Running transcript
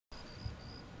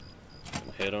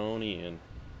head on in.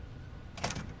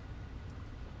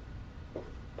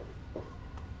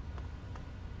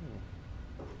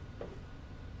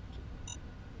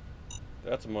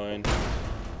 That's mine.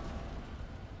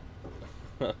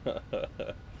 Well,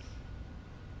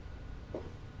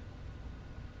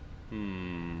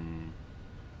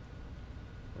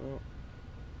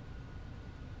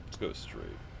 let's go straight.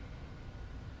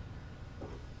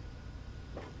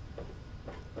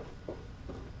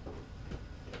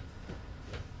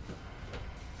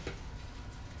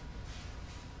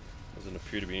 Doesn't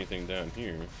appear to be anything down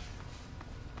here.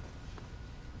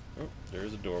 Oh,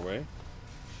 there's a doorway.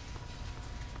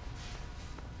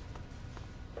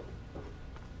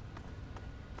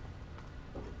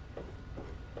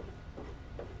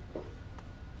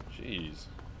 Jeez.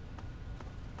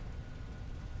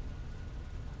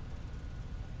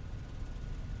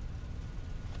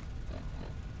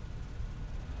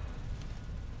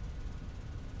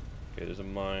 Okay, there's a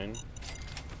mine.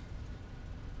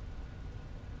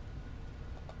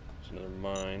 There's another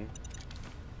mine.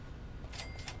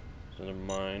 There's another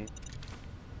mine.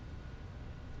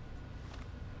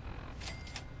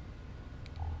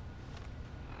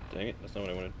 Dang it, that's not what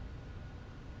I wanted.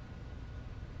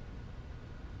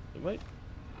 Wait.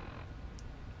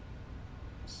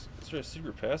 Is there a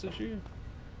secret passage here?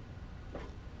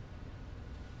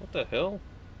 What the hell?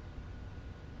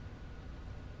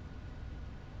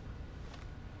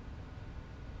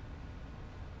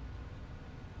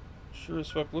 Sure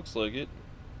as fuck looks like it.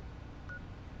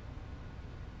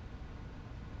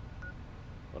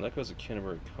 Well, that goes to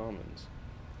Canterbury Commons.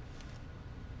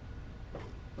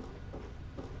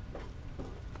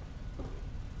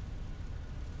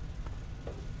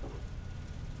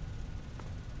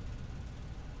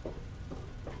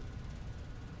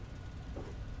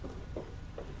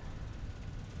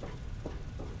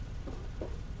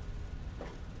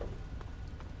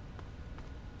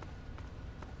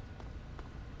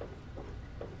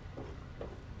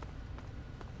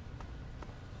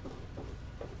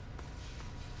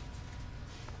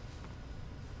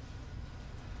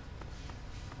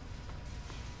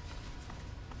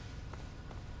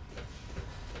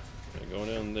 Going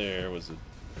down there was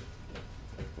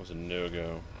a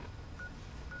no-go.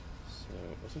 So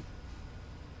wasn't.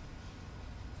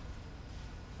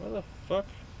 Why the fuck?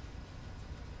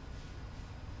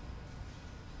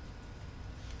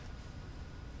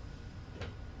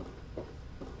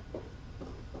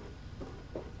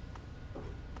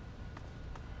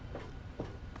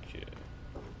 Okay.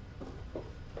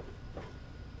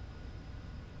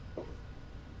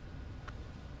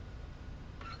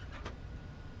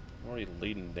 Already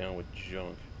laden down with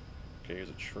junk. Okay, here's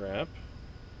a trap.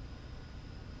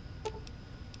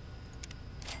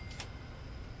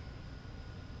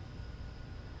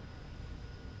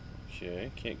 Okay,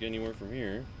 can't get anywhere from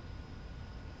here.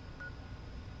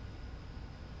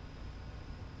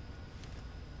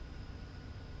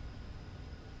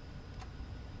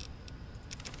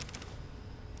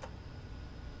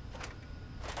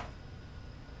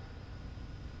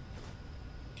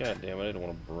 God damn it, I didn't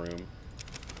want a broom.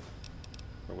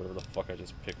 Or whatever the fuck I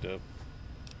just picked up.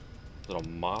 Little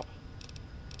mop.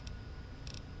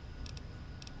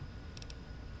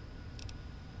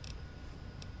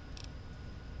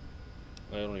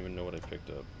 I don't even know what I picked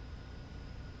up.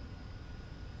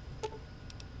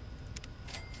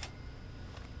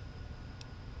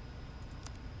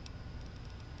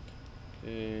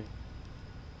 Okay.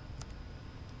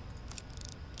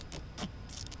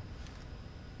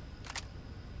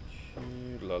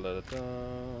 La la da da.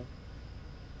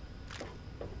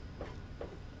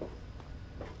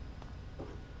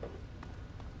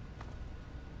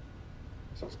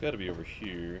 So it's got to be over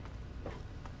here,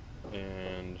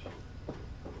 and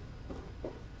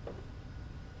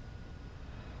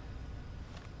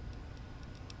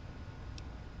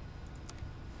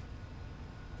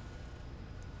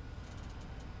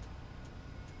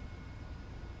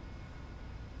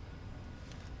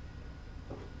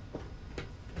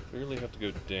clearly have to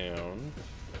go down.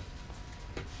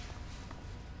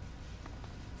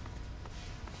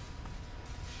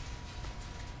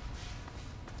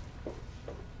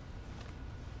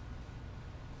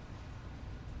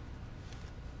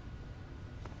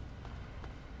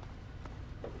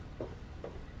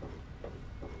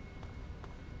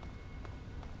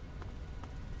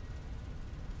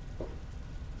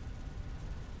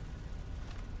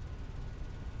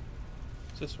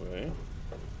 This way.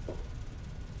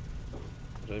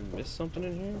 Did I miss something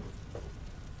in here?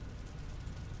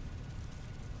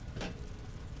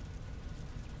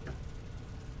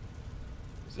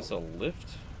 Is this a lift?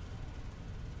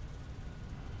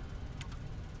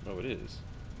 No, it is.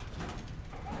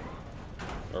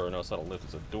 Or no, it's not a lift,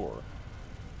 it's a door.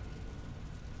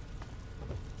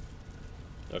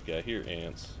 Okay, I hear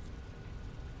ants.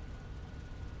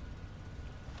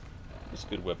 It's a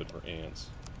good weapon for ants.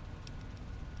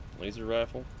 Laser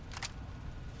rifle.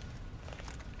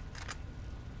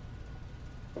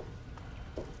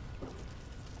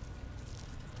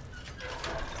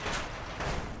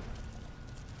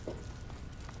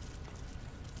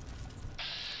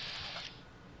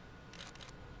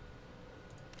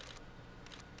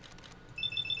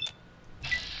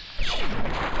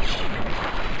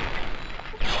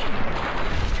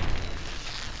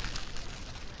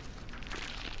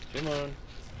 Come on.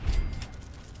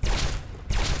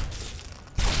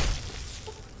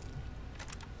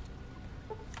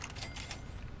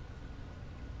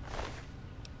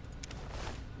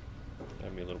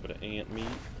 Got me a little bit of ant meat.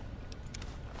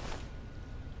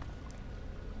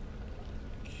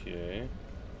 Okay.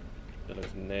 That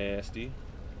looks nasty.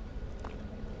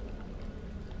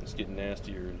 Let's get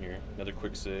nastier in here. Another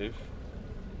quick save.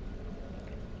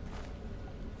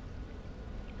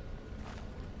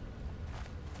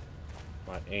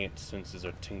 My ant senses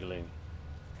are tingling.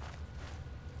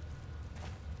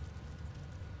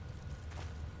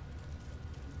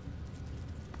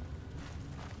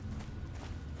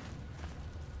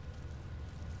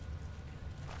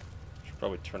 Should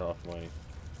probably turn off my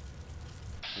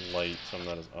light so I'm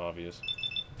not as obvious.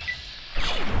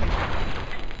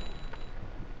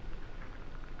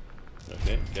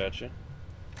 Okay, gotcha.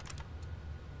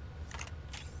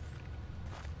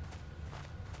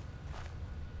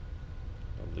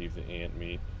 Leave the ant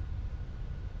meat.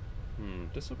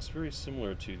 This looks very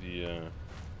similar to the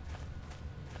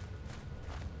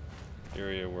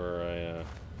area where I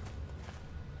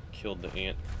killed the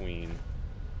ant queen.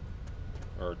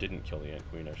 Or didn't kill the ant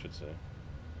queen, I should say.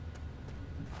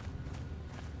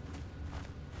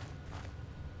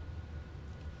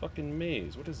 Fucking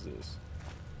maze, what is this?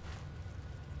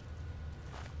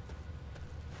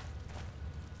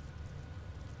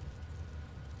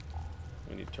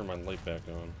 I need to turn my light back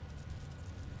on.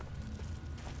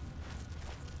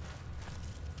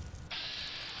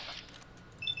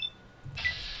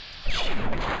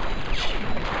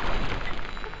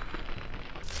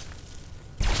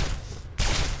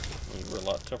 Well, you were a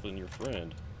lot tougher than your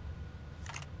friend.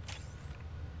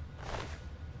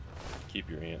 Keep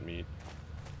your ant meat.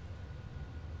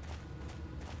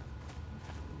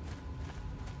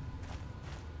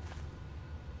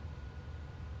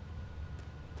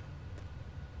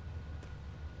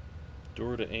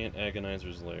 Door to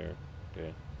AntAgonizer's lair.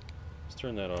 Okay. Let's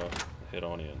turn that off. Head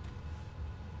on in.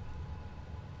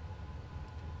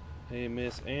 Hey,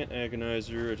 Miss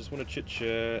AntAgonizer, I just want to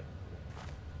chit-chat.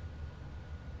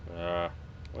 Why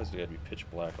does it gotta be pitch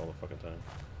black all the fucking time?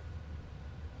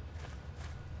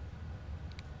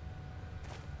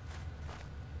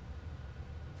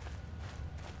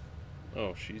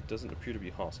 Oh, she doesn't appear to be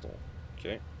hostile.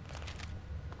 Okay.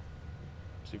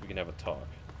 See if we can have a talk.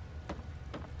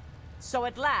 So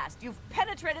at last, you've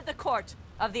penetrated the court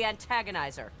of the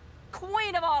AntAgonizer,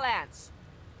 queen of all ants.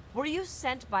 Were you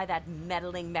sent by that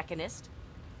meddling mechanist?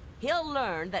 He'll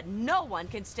learn that no one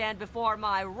can stand before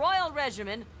my royal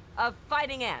regimen of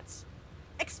fighting ants.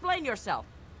 Explain yourself.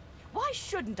 Why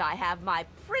shouldn't I have my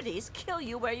pretties kill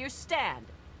you where you stand?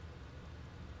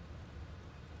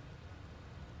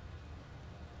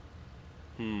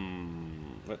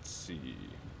 Let's see.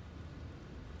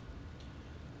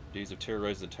 Days of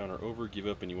terrorizing the town are over. Give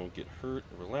up and you won't get hurt.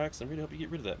 Relax. I'm ready to help you get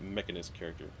rid of that mechanist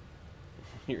character.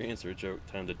 Your ants are a joke.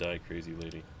 Time to die, crazy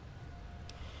lady.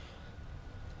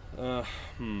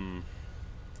 I'm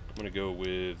gonna go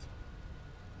with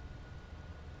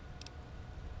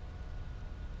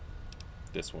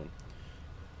this one.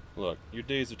 Look, your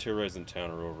days of terrorizing the town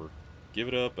are over. Give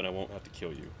it up and I won't have to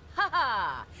kill you. Ha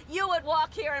ha! You would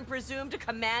walk here and presume to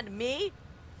command me?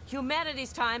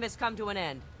 Humanity's time has come to an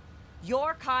end.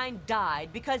 Your kind died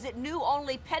because it knew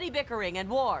only petty bickering and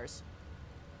wars.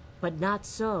 But not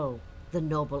so, the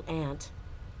noble ant.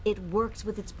 It works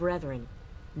with its brethren,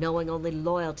 knowing only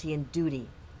loyalty and duty.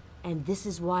 And this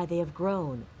is why they have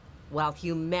grown, while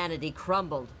humanity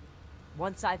crumbled.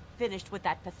 Once I've finished with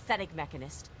that pathetic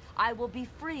mechanist, I will be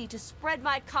free to spread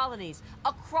my colonies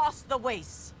across the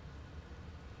wastes.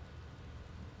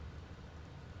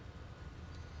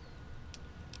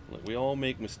 Look, we all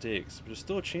make mistakes, but there's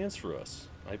still a chance for us.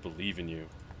 I believe in you.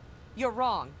 You're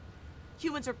wrong.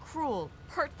 Humans are cruel,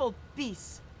 hurtful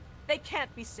beasts. They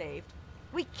can't be saved.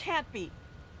 We can't be.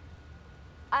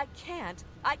 I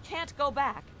can't go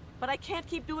back. But I can't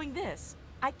keep doing this.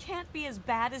 I can't be as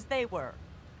bad as they were.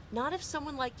 Not if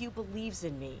someone like you believes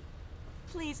in me.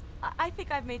 Please, I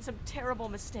think I've made some terrible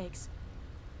mistakes.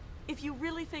 If you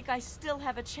really think I still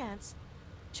have a chance,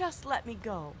 just let me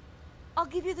go. I'll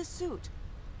give you the suit.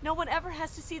 No one ever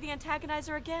has to see the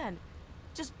Antagonizer again.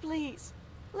 Just please,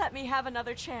 let me have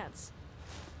another chance.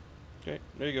 Okay,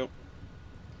 there you go.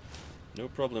 No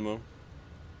problemo.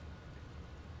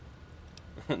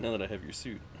 Now that I have your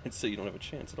suit, I'd say you don't have a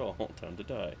chance at all. Time to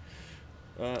die.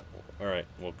 Alright,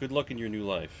 well, good luck in your new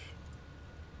life.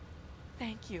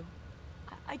 Thank you.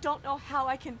 I don't know how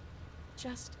I can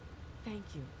just thank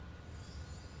you.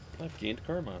 I've gained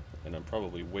karma, and I'm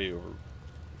probably way over...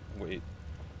 Wait.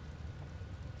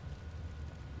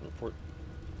 Report.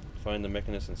 Find the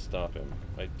Mechanist and stop him.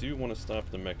 I do want to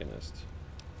stop the Mechanist.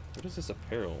 What is this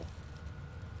apparel?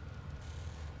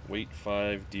 Weight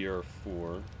 5,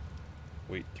 DR4.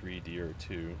 Weight 3,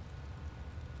 DR2.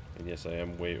 And yes, I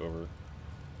am way over.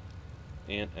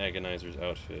 AntAgonizer's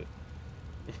outfit.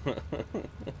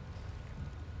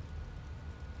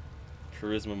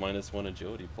 Charisma -1,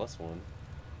 agility +1.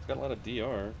 It's got a lot of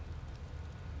DR.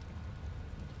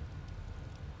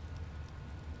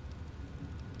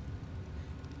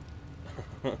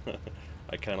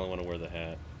 I kind of want to wear the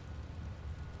hat.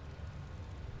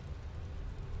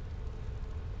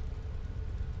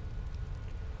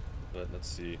 But let's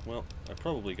see. Well, I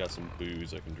probably got some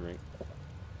booze I can drink.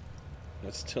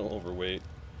 That's still overweight.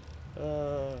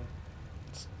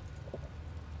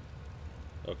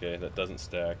 Okay, that doesn't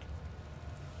stack.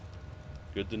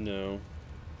 Good to know.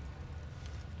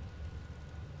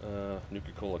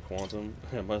 Nuka-Cola Quantum.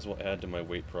 I might as well add to my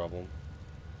weight problem.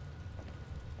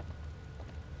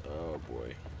 Oh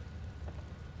boy.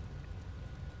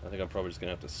 I think I'm probably just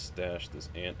gonna have to stash this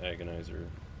AntAgonizer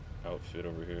outfit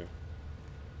over here.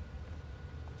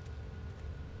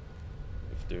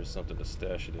 If there's something to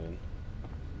stash it in.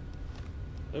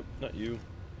 Nope, not you.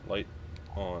 Light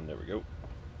on. There we go.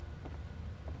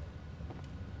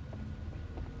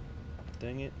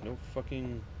 Dang it, no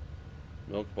fucking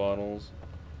milk bottles.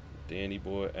 Dandy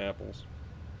boy apples.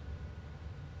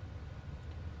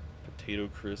 Potato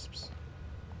crisps.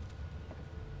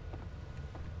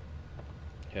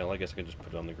 Hell, I guess I can just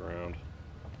put it on the ground.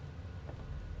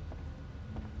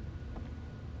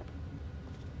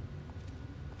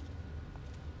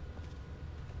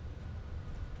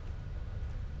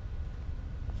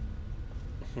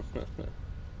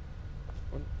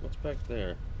 What's back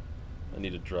there? I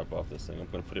need to drop off this thing. I'm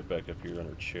going to put it back up here on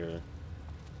her chair.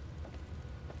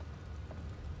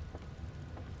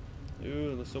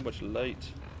 Ooh, there's so much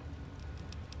light.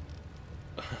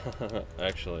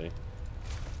 Actually,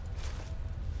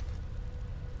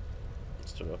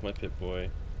 let's turn off my Pip-Boy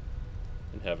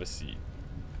and have a seat.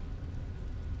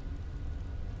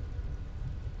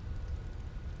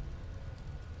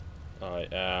 I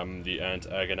am the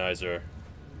AntAgonizer.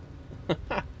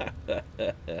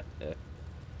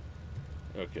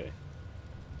 Okay,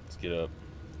 let's get up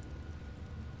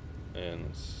and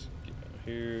let's get out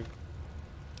here.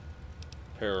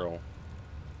 Apparel.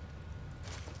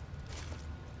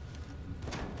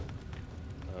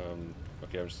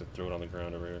 Okay, I'm just gonna throw it on the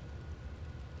ground over here.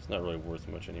 It's not really worth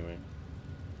much anyway.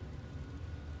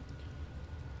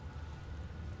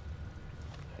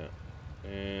 Yeah.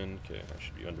 And okay, I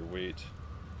should be underweight.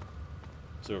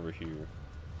 It's over here.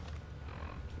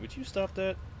 Would you stop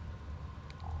that?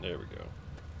 There we go.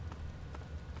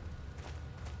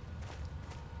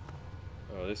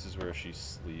 Oh, this is where she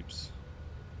sleeps.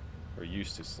 Or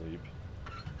used to sleep.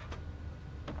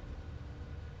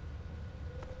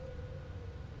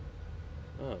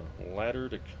 Oh, ladder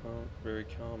to Canterbury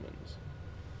Commons.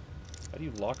 How do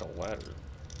you lock a ladder?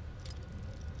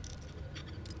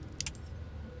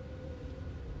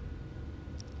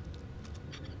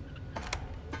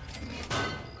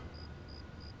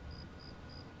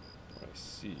 I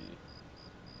see.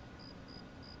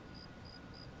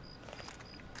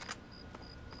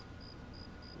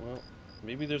 Well,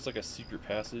 maybe there's like a secret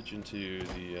passage into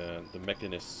the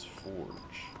Mechanist's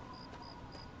forge.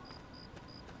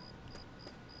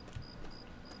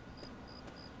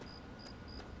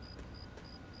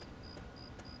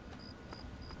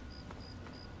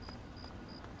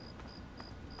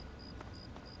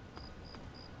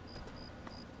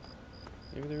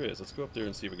 Maybe there is. Let's go up there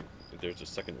and see if there's a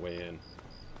second way in.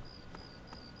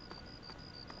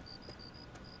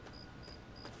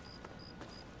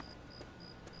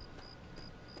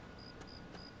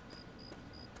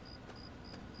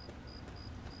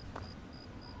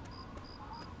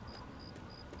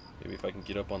 Maybe if I can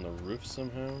get up on the roof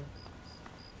somehow.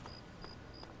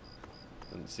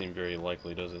 Doesn't seem very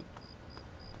likely, does it?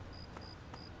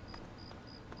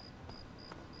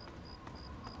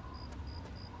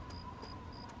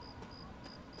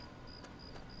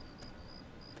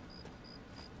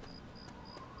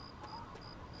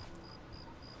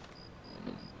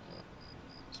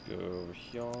 over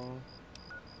here.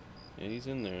 Yeah, he's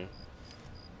in there.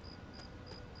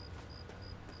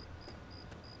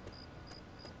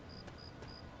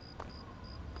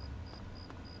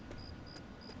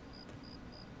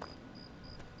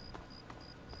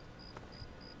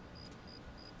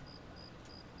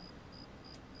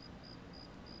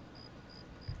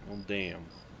 Well, damn.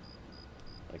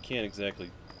 I can't exactly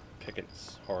pick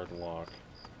its hard lock.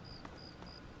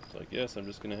 So I guess I'm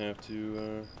just gonna have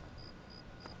to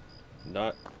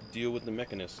not deal with the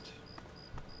mechanist.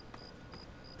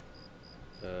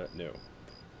 No.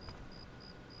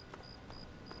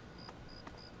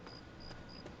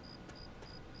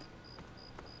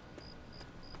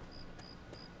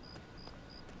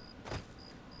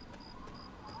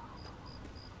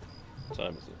 What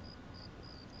time is it?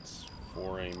 It's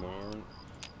 4 a.m.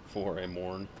 4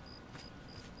 a.m.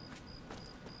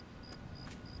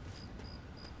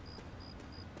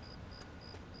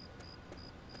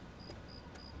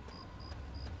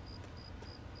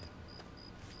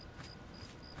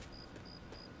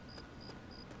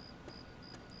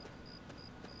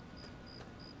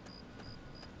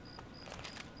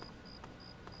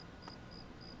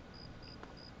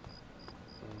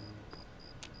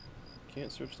 Can't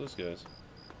search those guys.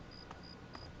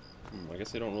 I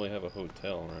guess they don't really have a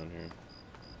hotel around here.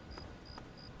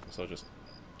 So I'll just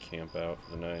camp out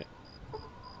for the night.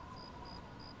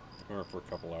 Or for a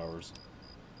couple hours.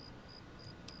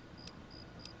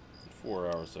 4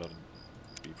 hours, so that'd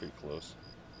be pretty close.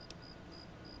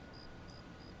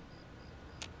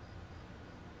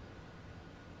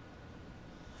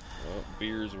 Well,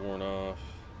 beer's worn off.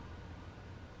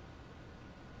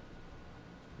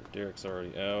 Derek's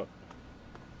already out.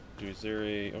 Is there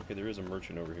a... Okay, there is a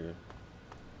merchant over here.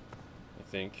 I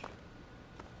think.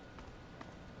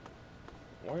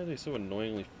 Why are they so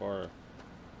annoyingly far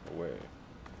away?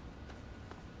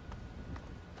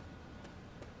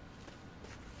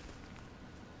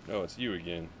 Oh, it's you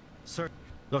again. Sir,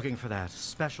 looking for that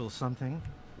special something?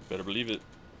 Better believe it.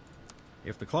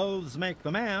 If the clothes make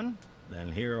the man,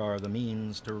 then here are the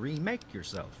means to remake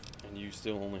yourself. And you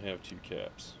still only have 2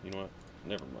 caps. You know what?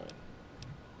 Never mind.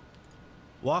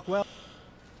 Walk well.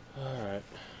 Alright.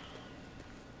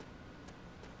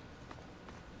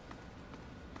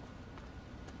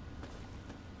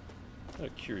 Out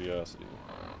of curiosity,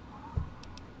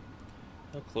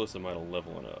 how close am I to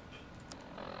leveling up?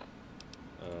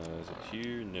 Is it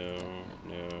here? No.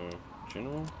 No.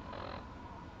 General?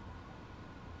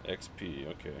 XP,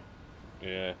 okay.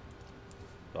 Yeah.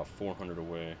 About 400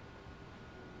 away.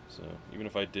 So, even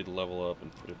if I did level up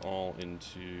and put it all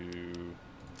into...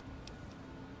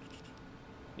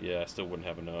 Yeah, I still wouldn't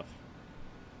have enough.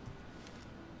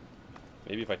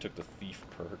 Maybe if I took the thief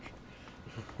perk.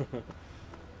 Maybe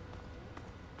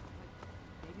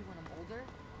when I'm older?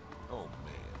 Oh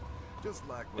man, just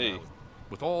like when Hey. I was...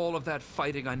 With all of that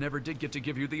fighting, I never did get to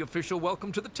give you the official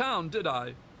welcome to the town, did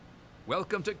I?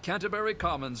 Welcome to Canterbury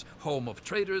Commons, home of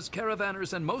traders,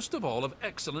 caravanners, and most of all, of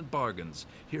excellent bargains.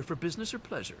 Here for business or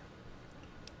pleasure?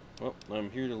 Well, I'm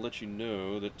here to let you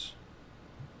know that...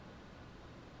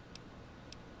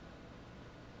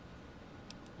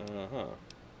 Uh-huh.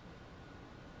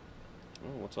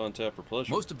 Well, what's on tap for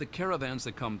pleasure? Most of the caravans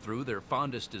that come through, their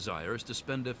fondest desire is to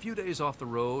spend a few days off the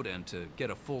road and to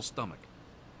get a full stomach.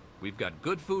 We've got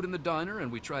good food in the diner,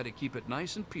 and we try to keep it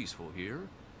nice and peaceful here.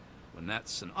 When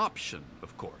that's an option,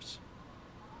 of course.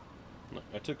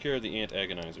 I took care of the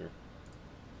AntAgonizer.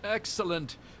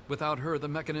 Excellent. Without her, the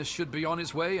mechanist should be on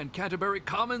his way, and Canterbury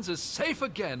Commons is safe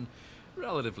again.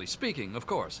 Relatively speaking, of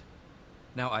course.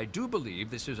 Now, I do believe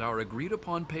this is our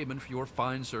agreed-upon payment for your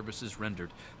fine services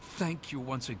rendered. Thank you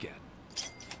once again.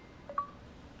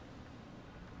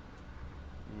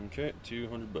 Okay,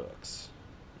 200 bucks.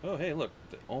 Oh, hey, look,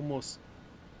 almost...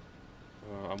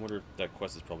 I wonder if that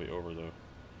quest is probably over, though.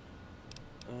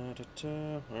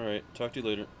 Alright, talk to you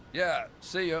later. Yeah,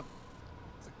 see ya.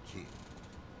 As a kid.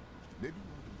 Maybe you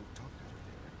want to go talk to her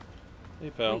there.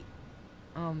 Hey, pal.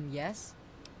 Wait, yes?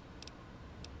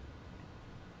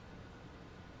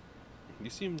 You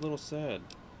seem a little sad.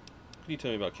 What can you tell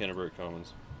me about Canterbury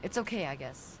Commons? It's okay, I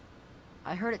guess.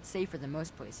 I heard it's safer than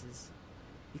most places,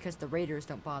 because the raiders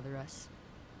don't bother us.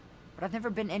 But I've never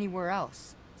been anywhere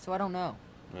else, so I don't know.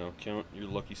 Well, count your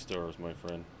lucky stars, my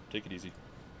friend. Take it easy.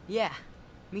 Yeah,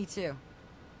 me too.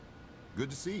 Good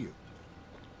to see you.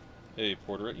 Hey,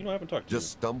 Porter, you know, I haven't talked to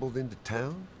Just stumbled into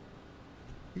town?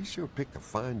 You sure picked a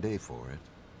fine day for it,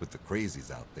 with the crazies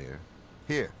out there.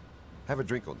 Here, have a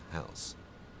drink on the house.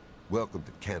 Welcome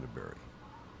to Canterbury.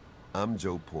 I'm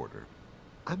Joe Porter.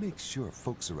 I make sure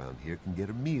folks around here can get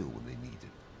a meal when they need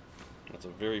it. That's a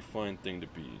very fine thing to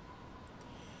be.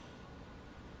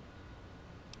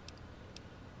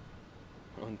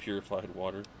 Unpurified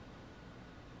water.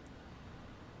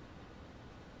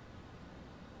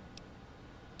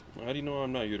 How do you know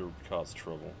I'm not here to cause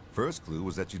trouble? First clue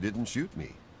was that you didn't shoot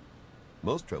me.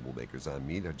 Most troublemakers I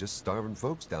meet are just starving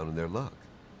folks down in their luck.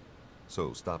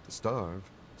 So stop the starve,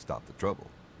 stop the trouble.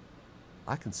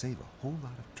 I can save a whole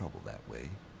lot of trouble that way.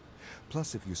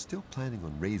 Plus, if you're still planning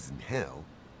on raising hell,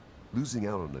 losing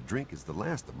out on a drink is the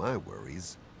last of my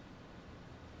worries.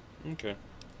 Okay.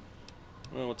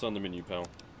 Well, what's on the menu, pal?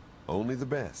 Only the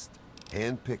best,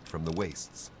 hand-picked from the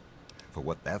wastes. For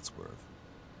what that's worth.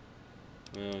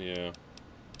 Well, yeah.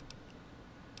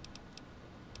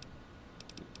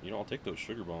 You know, I'll take those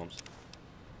sugar bombs.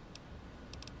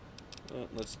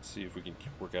 Let's see if we can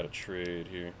work out a trade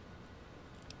here.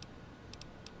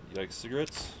 You like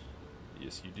cigarettes?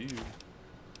 Yes, you do.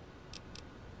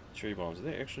 Cherry bombs, do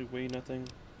they actually weigh nothing?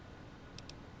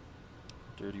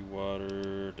 Dirty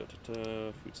water,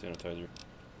 food sanitizer.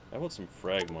 How about some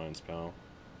frag mines, pal?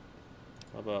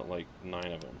 How about like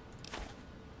 9 of them?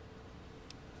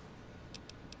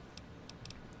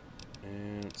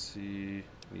 And let's see,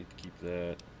 need to keep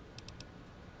that.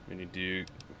 Mini Duke,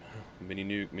 mini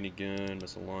nuke, mini gun,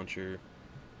 missile launcher,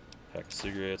 pack of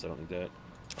cigarettes. I don't need that.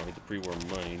 I don't need the pre-war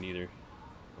money neither.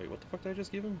 Wait, what the fuck did I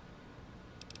just give him?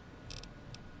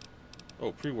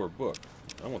 Oh, pre-war book.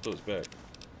 I want those back.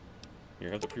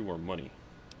 Here, have the pre-war money.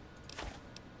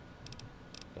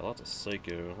 Got lots of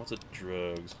psycho, lots of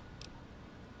drugs.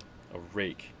 A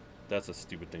rake. That's a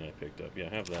stupid thing I picked up. Yeah,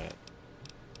 have that.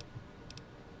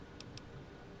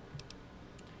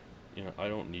 You know, I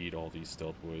don't need all these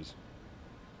stealth boys.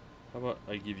 How about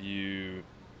I give you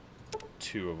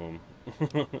 2 of them?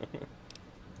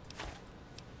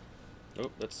 Oh,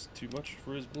 that's too much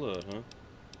for his blood, huh?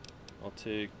 I'll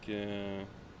take a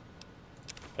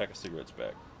pack of cigarettes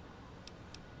back.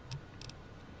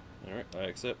 Alright, I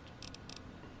accept.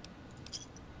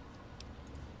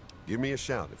 Give me a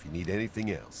shout if you need anything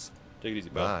else. Take it easy,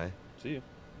 pal. Bye. See you.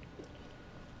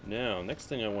 Now, next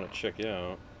thing I want to check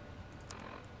out.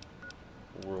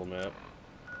 World map.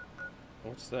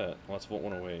 What's that? Well, that's Vault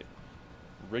 108.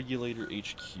 Regulator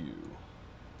HQ.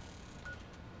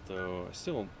 Though, I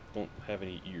still don't have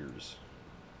any ears.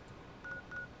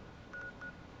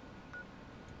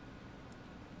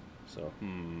 So,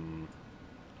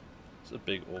 it's a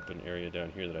big open area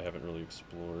down here that I haven't really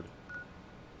explored.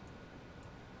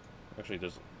 Actually,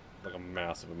 there's like a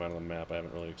massive amount of the map I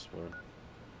haven't really explored.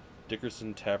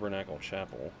 Dickerson Tabernacle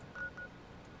Chapel.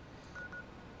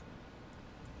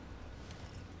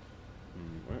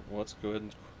 Alright, well, let's go ahead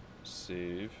and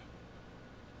save.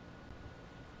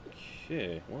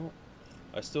 Okay, well,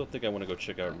 I still think I want to go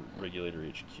check out Regulator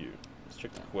HQ. Let's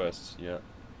check the quests. Yeah,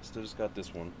 still just got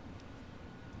this one.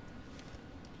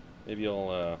 Maybe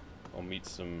I'll meet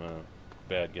some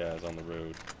bad guys on the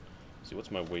road. See,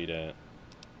 what's my weight at?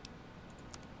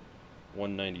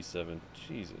 197.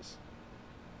 Jesus.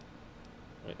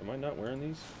 Wait, am I not wearing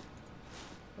these?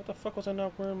 What the fuck was I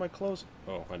not wearing my clothes?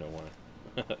 Oh, I know why.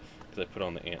 Because I put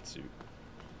on the ant suit.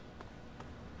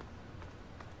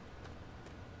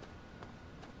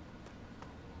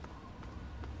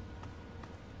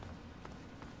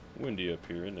 Windy up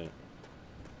here, isn't it?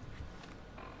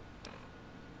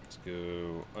 Let's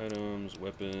go. Items,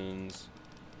 weapons,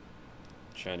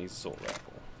 Chinese assault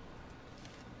rifle.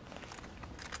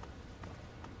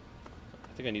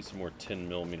 I think I need some more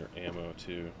 10mm ammo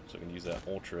too, so I can use that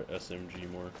Ultra SMG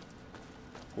more.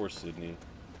 Poor Sydney.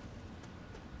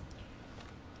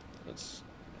 Let's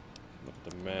look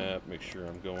at the map, make sure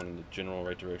I'm going in the general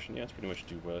right direction. Yeah, it's pretty much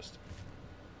due west.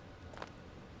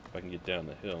 If I can get down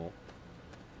the hill.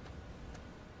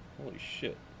 Holy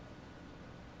shit.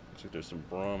 Looks like there's some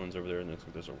Brahmins over there, and looks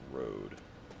like there's a road.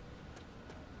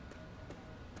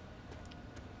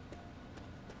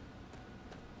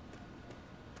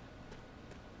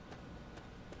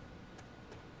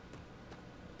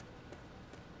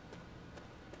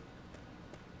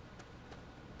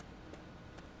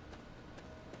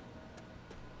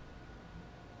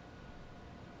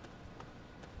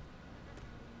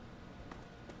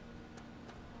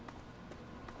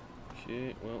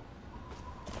 Okay, well,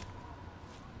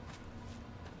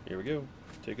 here we go.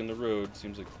 Taking the road.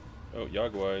 Seems like, oh,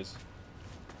 Yagwais.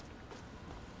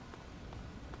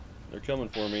 They're coming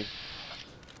for me.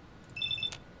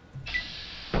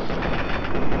 Come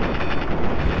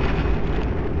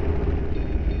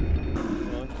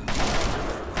on.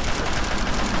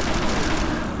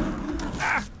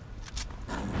 Ah!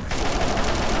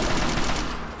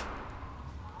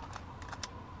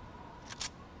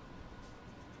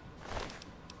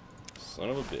 Son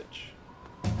of a bitch.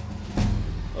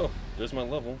 Oh, there's my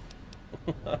level.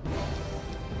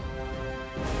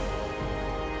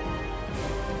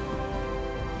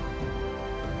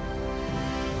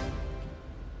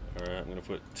 I'm gonna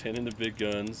put 10 in the big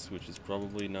guns, which is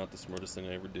probably not the smartest thing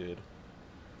I ever did.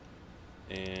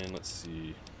 And let's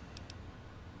see.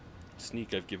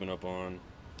 Sneak I've given up on.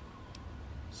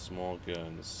 Small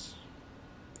guns.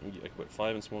 I can put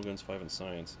 5 in small guns, 5 in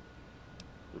science.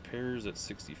 Repairs at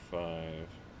 65.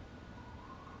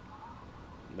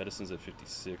 Medicines at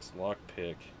 56.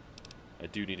 Lockpick. I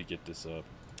do need to get this up.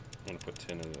 I'm gonna put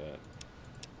 10 into that.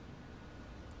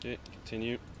 Okay,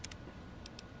 continue.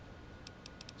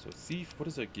 So thief, what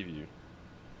does that give you?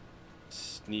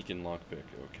 Sneak and lockpick,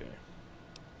 okay.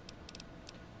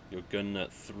 Go gun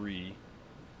nut 3.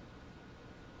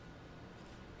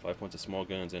 5 points of small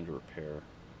guns and to repair.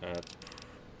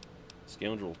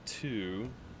 Scoundrel 2.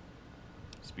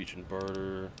 Speech and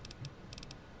barter.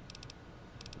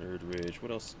 Nerd rage.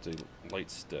 What else?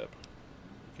 Light step.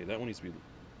 Okay, that one needs to be.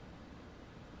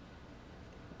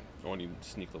 Oh, I need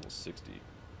sneak level 60.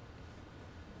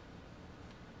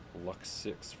 Luck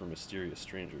 6 for mysterious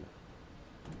stranger.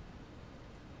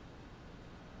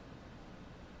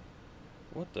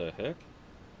 What the heck?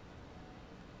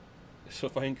 So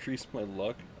if I increase my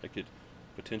luck, I could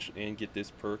potentially, and get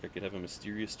this perk, I could have a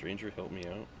mysterious stranger help me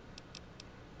out.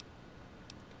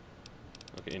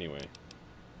 Okay, anyway.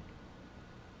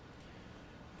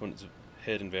 Opponent's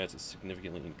head and VATS is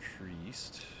significantly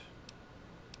increased.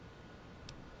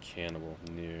 Cannibal,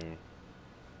 new.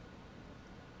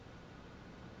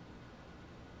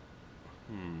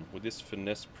 With this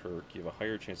finesse perk, you have a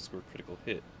higher chance to score a critical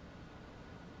hit.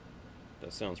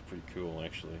 That sounds pretty cool,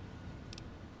 actually.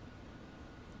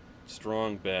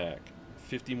 Strong back.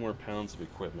 50 more pounds of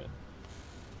equipment.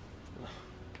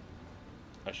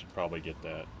 I should probably get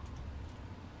that.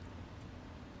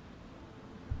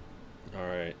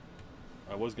 Alright.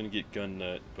 I was going to get gun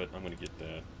nut, but I'm going to get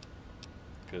that.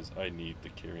 Because I need the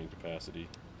carrying capacity.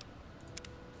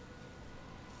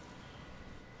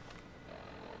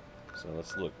 So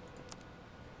let's look.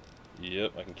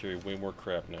 Yep, I can carry way more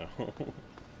crap now.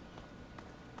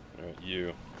 Alright,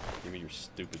 you. Give me your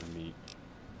stupid meat.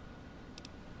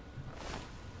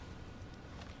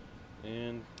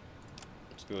 And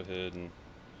let's go ahead and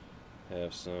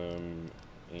have some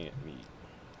ant meat.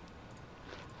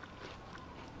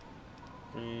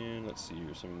 And let's see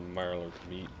here, some Mirelurk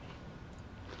meat.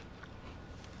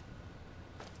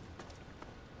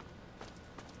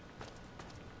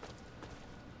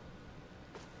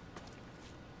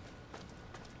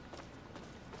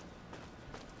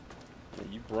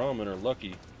 You Brahmin are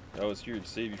lucky. I was here to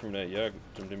save you from that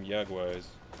from them Yagwais.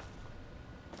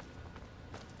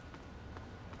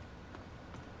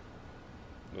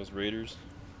 Those raiders?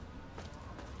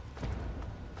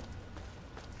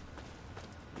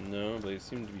 No, they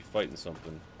seem to be fighting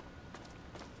something.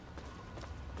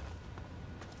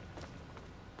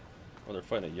 Oh, they're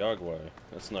fighting a Yagwai.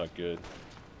 That's not good.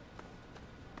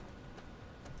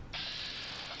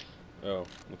 Oh,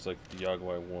 looks like the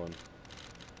Yagwai won.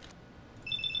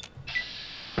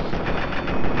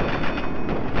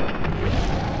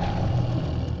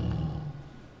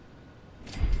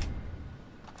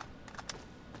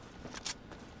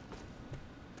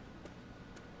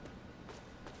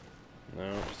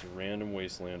 No, just a random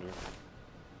wastelander.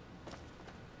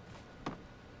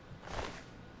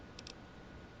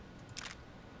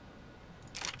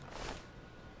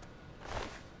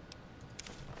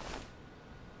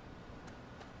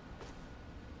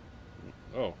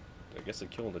 Oh, I guess I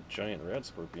killed a giant rad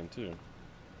scorpion too.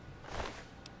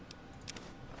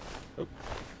 Oh,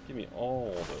 give me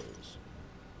all those.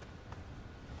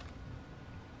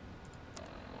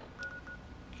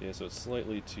 Okay, so it's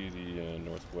slightly to the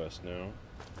northwest now.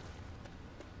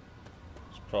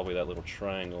 It's probably that little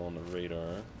triangle on the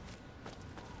radar.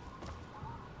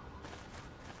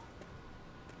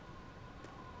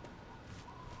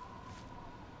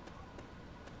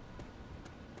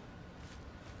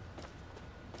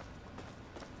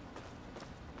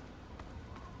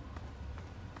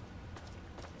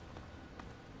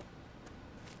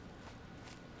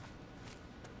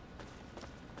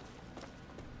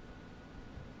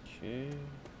 Okay,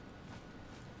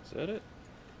 is that it?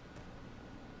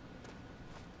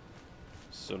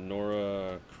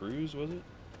 Sonora Cruise, was it?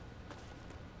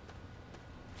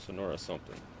 Sonora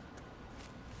something.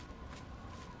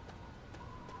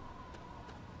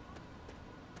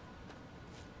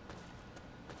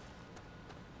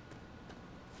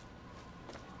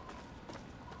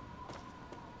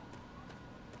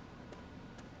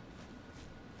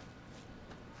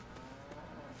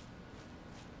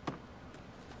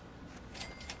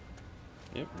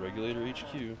 Yep, Regulator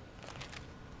HQ. Greetings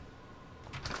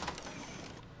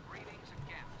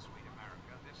again, sweet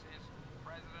America. This is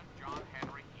President John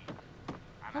Henry Eden. And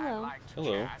Hello. I'd like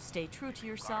Hello. Stay true to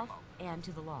yourself and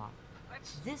to the law.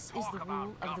 This is the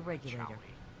rule of the regulator.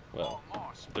 Well,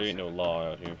 there ain't no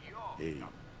law out here. Hey,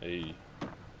 Hey.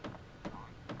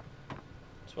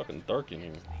 It's fucking dark in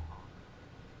here.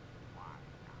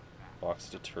 Box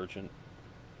detergent.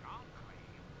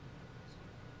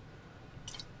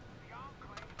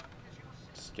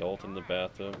 Skeleton in the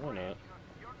bathtub. Why not?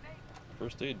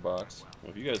 First aid box.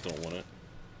 Well, if you guys don't want it.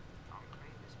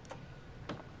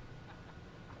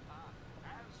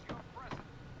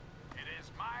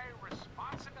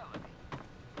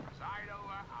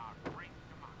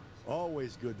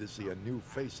 always good to see a new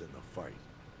face in the fight.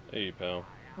 Hey, pal.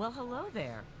 Well, hello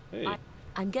there. Hey.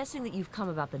 I'm guessing that you've come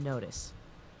about the notice.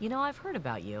 You know, I've heard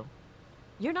about you.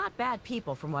 You're not bad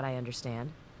people, from what I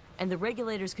understand. And the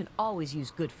regulators can always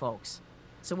use good folks.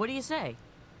 So what do you say?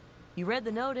 You read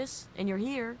the notice, and you're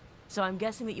here, so I'm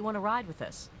guessing that you want to ride with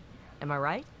us. Am I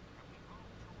right?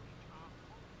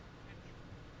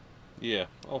 Yeah,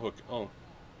 well,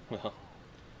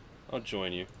 I'll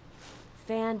join you.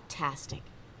 Fantastic.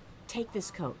 Take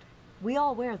this coat. We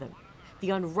all wear them. The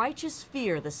unrighteous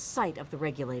fear the sight of the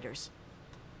regulators.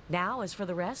 Now, as for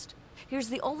the rest, here's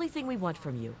the only thing we want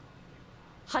from you.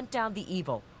 Hunt down the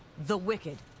evil, the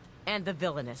wicked, and the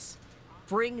villainous.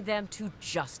 Bring them to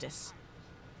justice.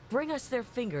 Bring us their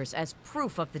fingers as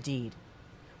proof of the deed.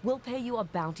 We'll pay you a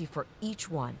bounty for each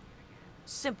one.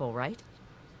 Simple, right?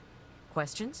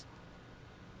 Questions?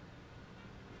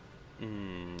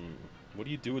 What do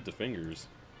you do with the fingers?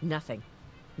 Nothing.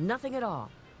 Nothing at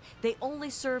all. They only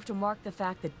serve to mark the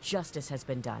fact that justice has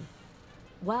been done.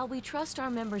 While we trust our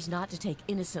members not to take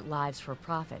innocent lives for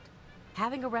profit,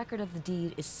 having a record of the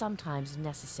deed is sometimes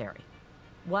necessary.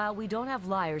 While we don't have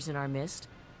liars in our midst,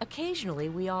 occasionally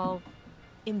we all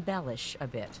embellish a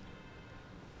bit.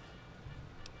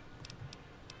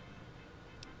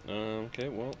 Okay,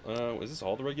 well, is this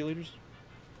all the regulators?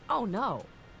 Oh no.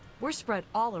 We're spread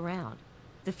all around.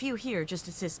 The few here just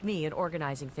assist me in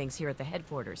organizing things here at the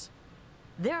headquarters.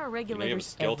 There are You know, you have a regulators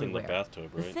skeleton everywhere. in the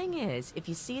bathtub, right? The thing is, if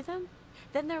you see them,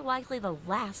 then they're likely the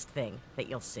last thing that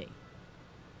you'll see.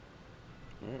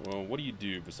 Alright, well, what do you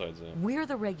do besides that? We're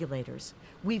the regulators.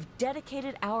 We've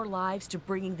dedicated our lives to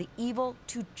bringing the evil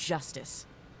to justice.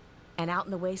 And out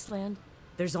in the wasteland,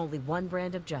 there's only one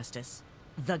brand of justice: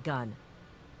 the gun.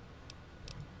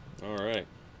 Alright,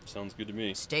 sounds good to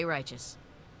me. Stay righteous.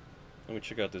 Let me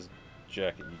check out this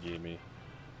jacket you gave me.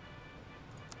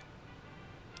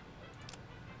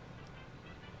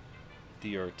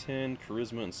 DR10,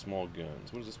 Charisma, and Small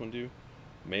Guns. What does this one do?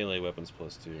 Melee weapons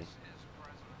 +2.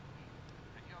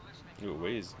 Ooh, it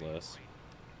weighs less.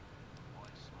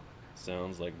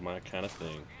 Sounds like my kind of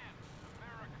thing.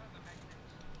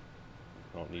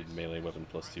 I don't need melee weapon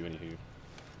 +2 anywho.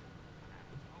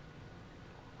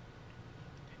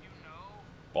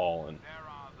 Ballin'.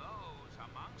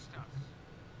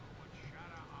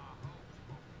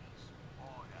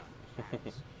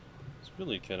 It's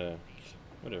really kind of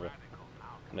whatever.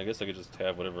 And I guess I could just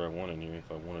have whatever I want in here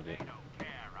if I wanted it. They don't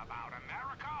care about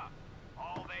America.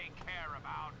 All they care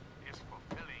about is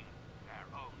fulfilling their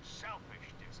own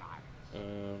selfish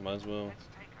desires. Might as well. Let's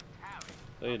take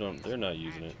a tally. They're not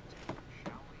using it.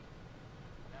 Shall we?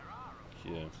 There are,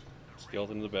 of Yeah.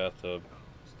 Skeleton in the bathtub.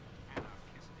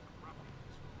 anarchistic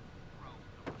ruffians who roam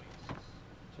the wastes.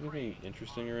 Is there anything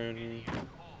interesting around here?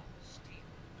 All steal,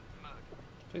 murder.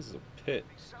 This place is a pit.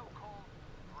 The so-called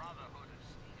Brotherhood of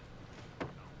Steel.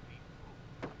 Don't be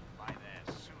fooled by their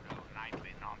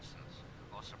pseudo-knightly nonsense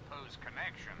or supposed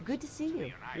connections. Good to see the you.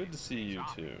 United Good to see you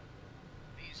States Army. too.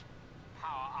 These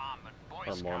power-armored Boy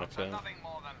Scouts Harmonica. are nothing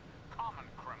more than common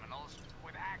criminals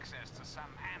with access to some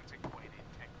antiquated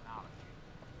technology.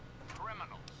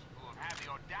 Criminals who have had the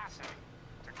audacity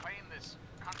to claim this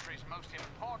country's most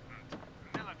important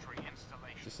military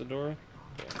installation. Is this the door?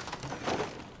 Okay.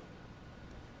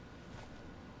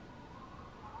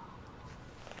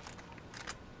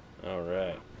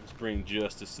 Alright, let's bring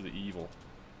justice to the evil.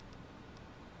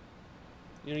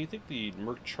 You know, you think the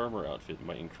Merc Charmer outfit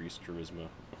might increase charisma.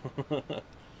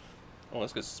 Oh,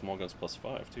 that's got small guns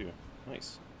 +5 too.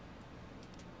 Nice.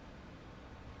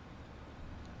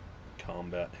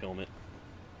 Combat helmet.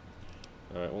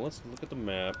 Alright, well let's look at the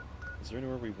map. Is there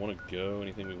anywhere we want to go?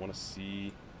 Anything we want to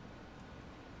see?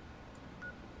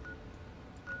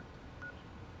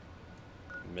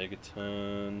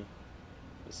 Megaton.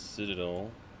 The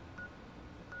Citadel.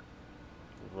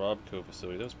 Robco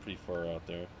facility. That was pretty far out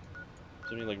there. Is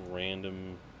there any like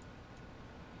random...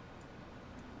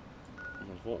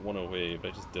 There's Vault 108, but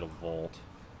I just did a vault.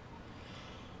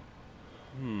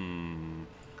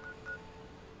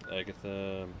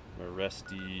 Agatha,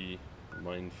 Arresti,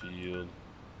 Minefield.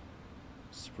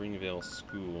 Springvale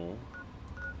School.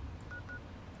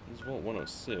 This is Vault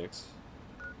 106.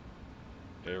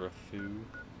 Arafu.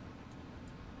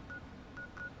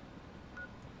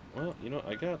 Well, you know,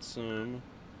 I got some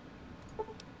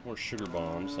more sugar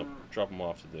bombs. I'll drop them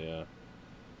off to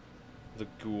the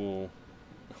ghoul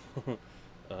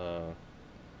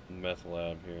meth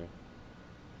lab here.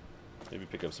 Maybe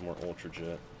pick up some more Ultra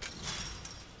Jet.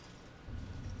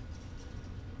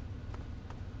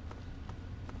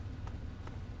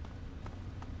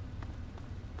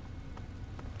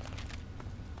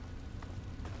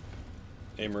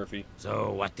 Hey, Murphy.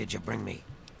 So, what did you bring me?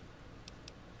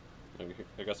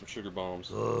 I got some sugar bombs.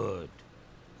 Good.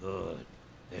 Good.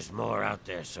 There's more out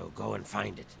there, so go and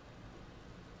find it.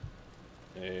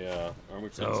 Hey, aren't we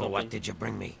playing So, something? what did you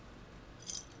bring me?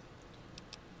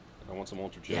 I want some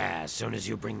Ultra Jet. Yeah, as soon as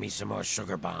you bring me some more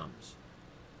sugar bombs.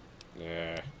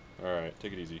 Yeah. Alright,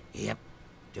 take it easy. Yep.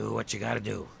 Do what you gotta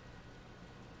do.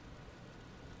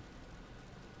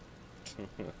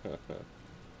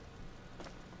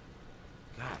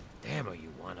 God damn, are you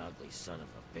one ugly son of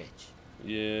a bitch.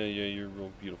 Yeah, you're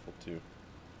real beautiful too.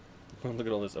 Look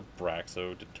at all this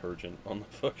Abraxo detergent on the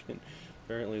fucking...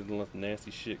 Apparently the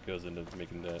nasty shit goes into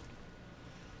making that.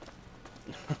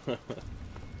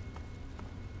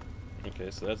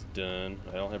 Okay, so that's done.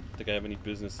 I don't think I have any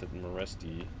business at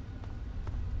Moresti.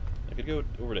 I could go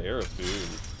over to Arafu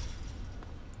and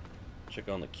check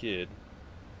on the kid.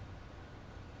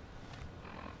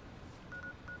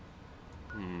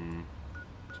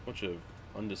 There's a bunch of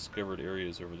undiscovered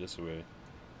areas over this way.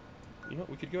 You know,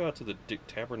 we could go out to the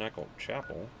Tabernacle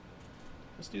Chapel.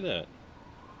 Let's do that.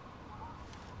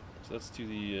 So that's to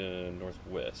the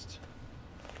northwest.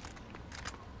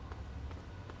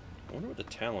 I wonder what the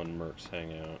Talon Mercs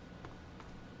hang out.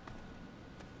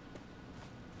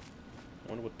 I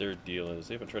wonder what their deal is.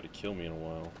 They haven't tried to kill me in a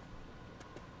while.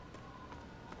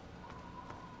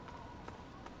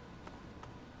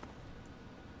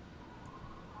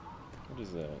 What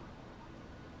is that?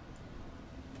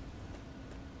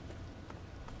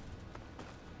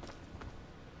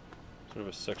 Sort of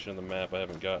a section of the map I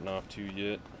haven't gotten off to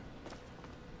yet.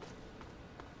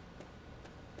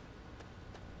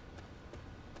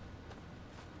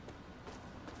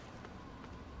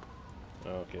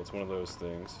 Okay, it's one of those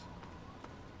things.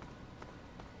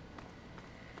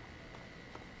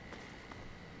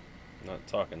 Not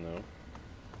talking though.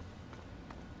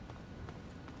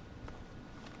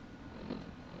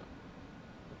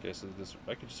 Okay, so this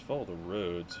I could just follow the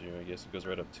roads here. I guess it goes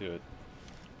right up to it.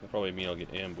 That'll probably mean I'll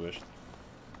get ambushed.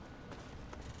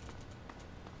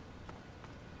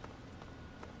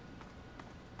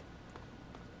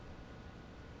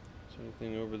 Is there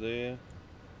anything over there?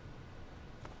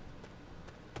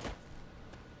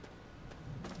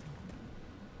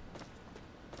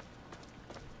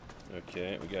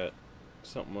 Okay, we got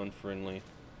something unfriendly.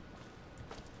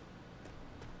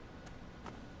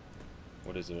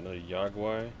 What is it, another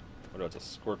Yagwai? Oh no, it's a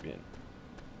scorpion.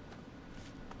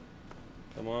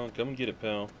 Come on, come and get it,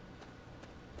 pal.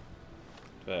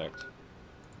 Fact.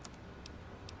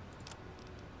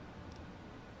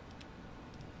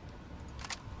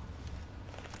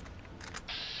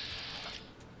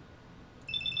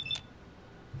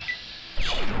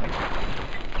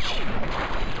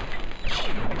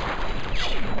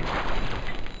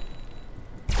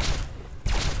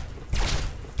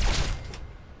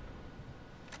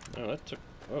 Oh, that took...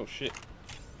 Oh, shit.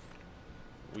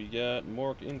 We got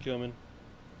more incoming.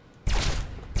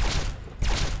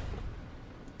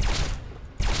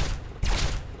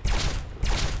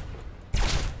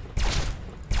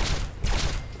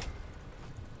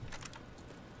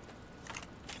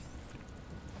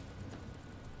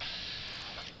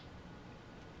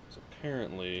 So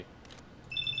apparently...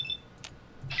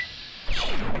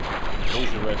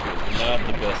 laser rifle is not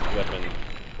the best weapon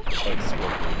to fight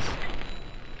scorpions.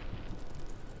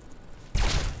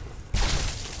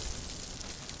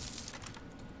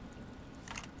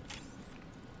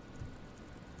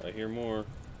 I hear more.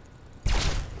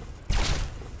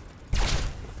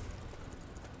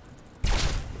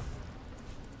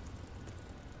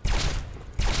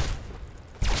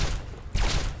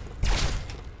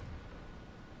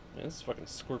 Man, this is fucking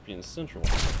Scorpion Central.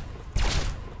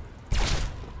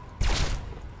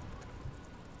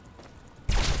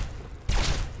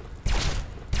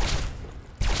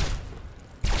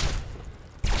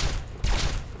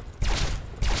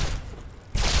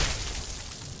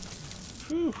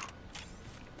 Whew.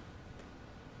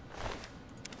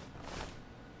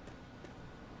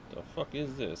 The fuck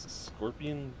is this? A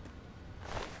scorpion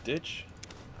ditch?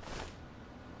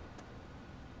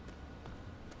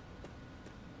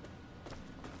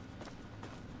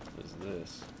 What is this?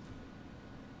 this.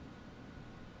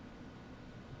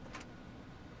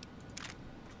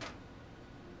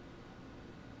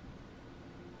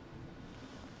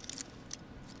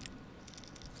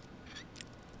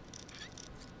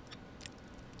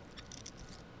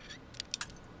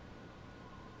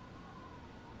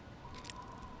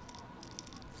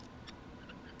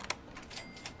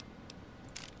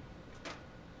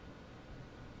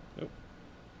 Nope.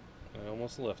 I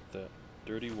almost left that.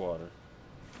 Dirty water.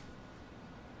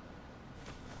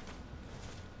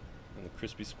 And the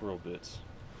crispy squirrel bits.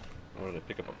 What did I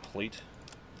pick up? A plate?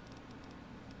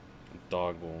 A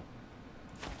dog bowl.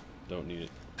 Don't need it.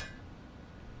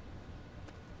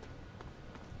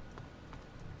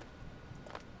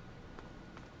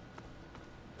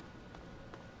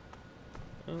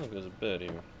 Oh, look, there's a bed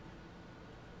here.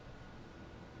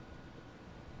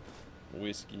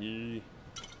 Whiskey.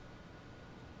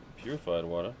 Purified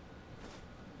water.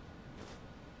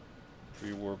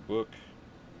 Pre-war book.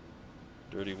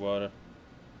 Dirty water.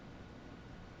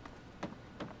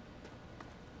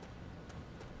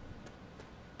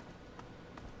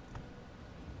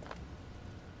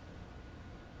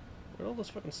 Where'd all those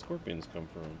fucking scorpions come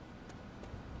from?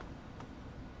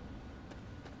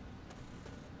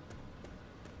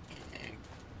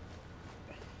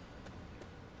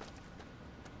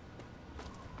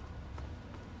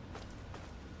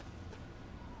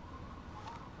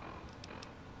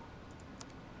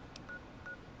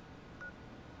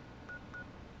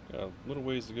 Got a little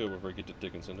ways to go before I get to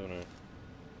Dickinson, don't I?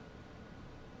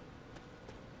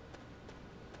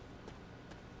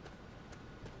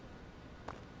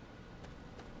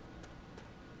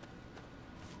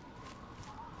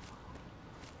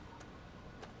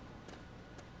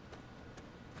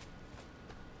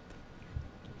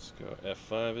 Let's go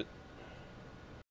F5 it.